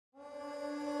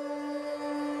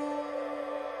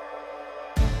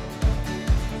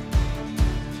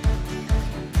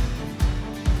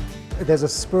There's a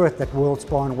spirit that World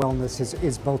Spa and Wellness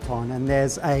is built on, and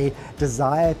there's a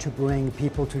desire to bring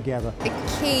people together.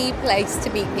 A key place to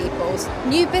meet people.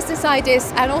 New business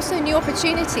ideas and also new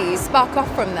opportunities spark off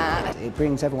from that. It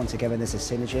brings everyone together, there's a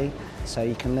synergy, so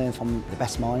you can learn from the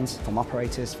best minds, from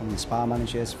operators, from the spa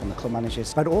managers, from the club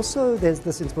managers. But also there's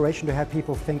this inspiration to have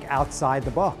people think outside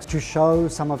the box, to show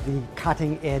some of the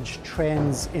cutting edge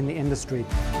trends in the industry.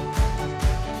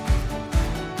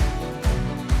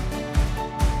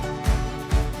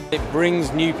 It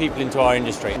brings new people into our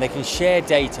industry and they can share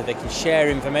data, they can share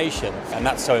information, and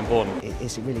that's so important.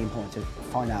 It's really important to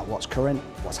find out what's current,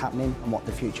 what's happening and what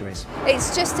the future is.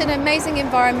 It's just an amazing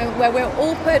environment where we're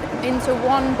all put into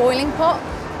one boiling pot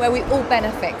where we all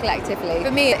benefit collectively.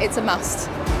 For me, it's a must.